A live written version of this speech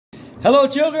Hello,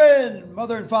 children!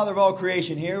 Mother and father of all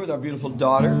creation here with our beautiful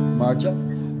daughter,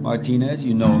 Martina, as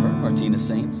you know her, Martina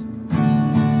Saints.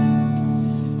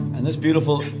 And this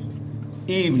beautiful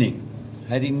evening,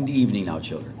 heading into evening now,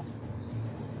 children.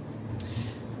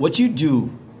 What you do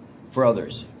for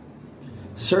others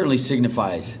certainly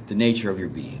signifies the nature of your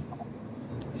being,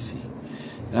 you see.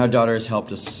 And our daughter has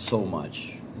helped us so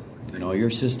much. You know,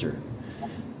 your sister,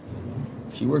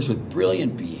 she works with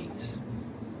brilliant beings,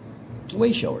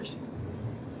 way showers.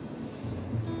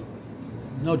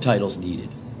 No titles needed.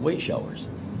 Weight showers.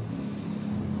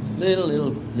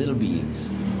 Little beings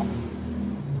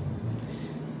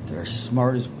that are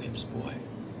smart as whips, boy.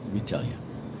 Let me tell you.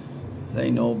 They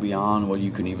know beyond what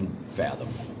you can even fathom.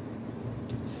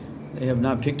 They have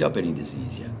not picked up any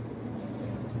disease yet.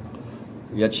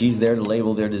 Yet she's there to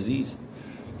label their disease.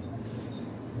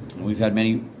 And we've had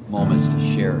many moments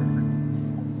to share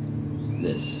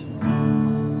this.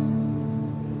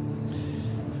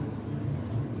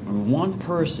 One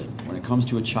person, when it comes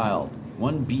to a child,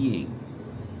 one being,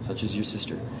 such as your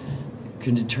sister,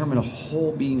 can determine a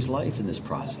whole being's life in this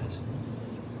process.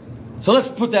 So let's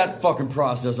put that fucking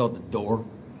process out the door.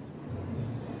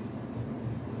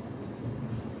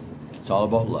 It's all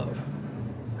about love.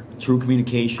 True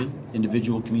communication,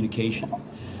 individual communication.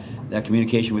 That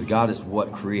communication with God is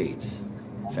what creates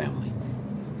family.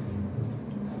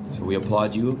 So we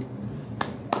applaud you,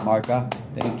 Marka.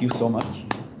 Thank you so much.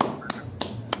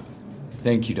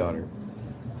 Thank you, daughter.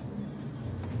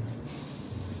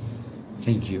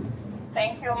 Thank you.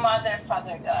 Thank you, Mother,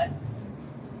 Father God.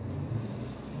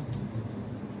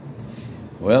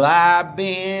 Well, I've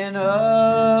been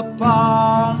up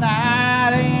all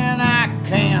night and I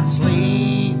can't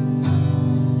sleep.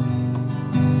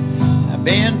 I've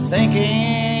been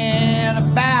thinking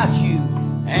about you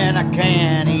and I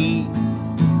can't eat.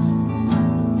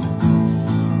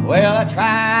 Well, I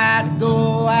tried to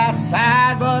go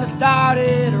outside, but it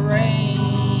started to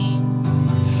rain.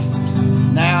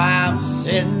 Now I'm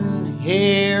sitting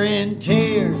here in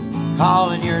tears,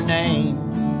 calling your name.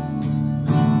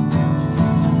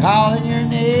 Calling your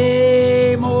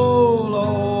name, oh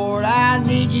Lord, I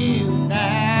need you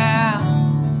now.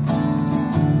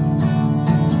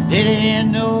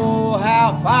 Didn't know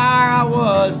how far I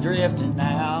was drifting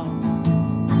now.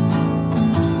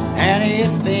 And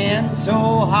it's been so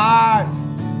hard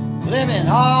living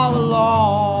all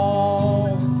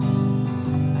alone.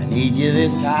 I need you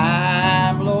this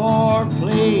time, Lord,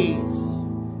 please.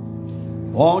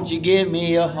 Won't you give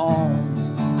me a home?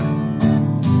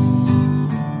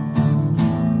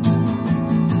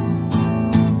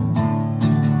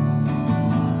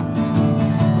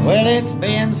 Well, it's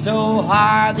been so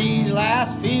hard these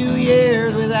last few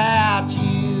years without you.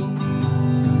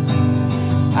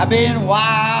 I've been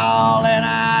wild and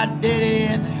I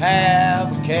didn't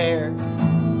have a care.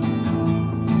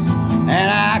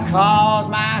 And I caused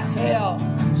myself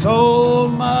so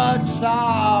much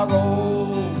sorrow.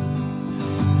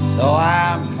 So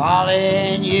I'm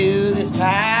calling you this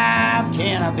time.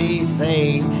 Can I be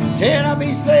saved? Can I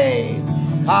be saved?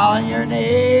 Calling your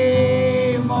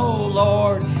name, oh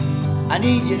Lord, I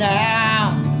need you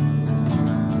now.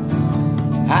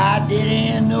 I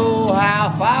didn't know how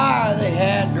far they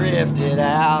had drifted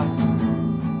out.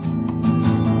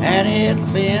 And it's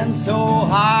been so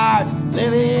hard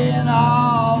living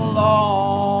all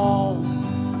alone.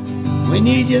 We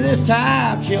need you this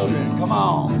time, children. Come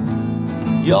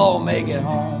on. Y'all make it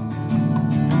home.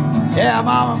 Yeah,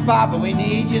 Mama and Papa, we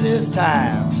need you this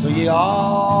time. So you're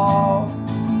all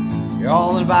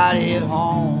invited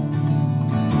home.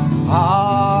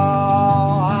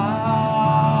 All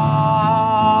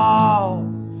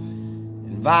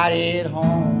invited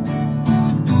home.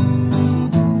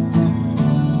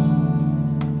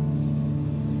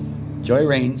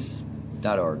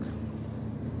 Joyrains.org.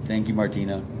 Thank you,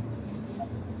 Martina.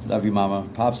 Love you, Mama.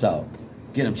 Pops out.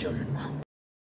 Get them, children.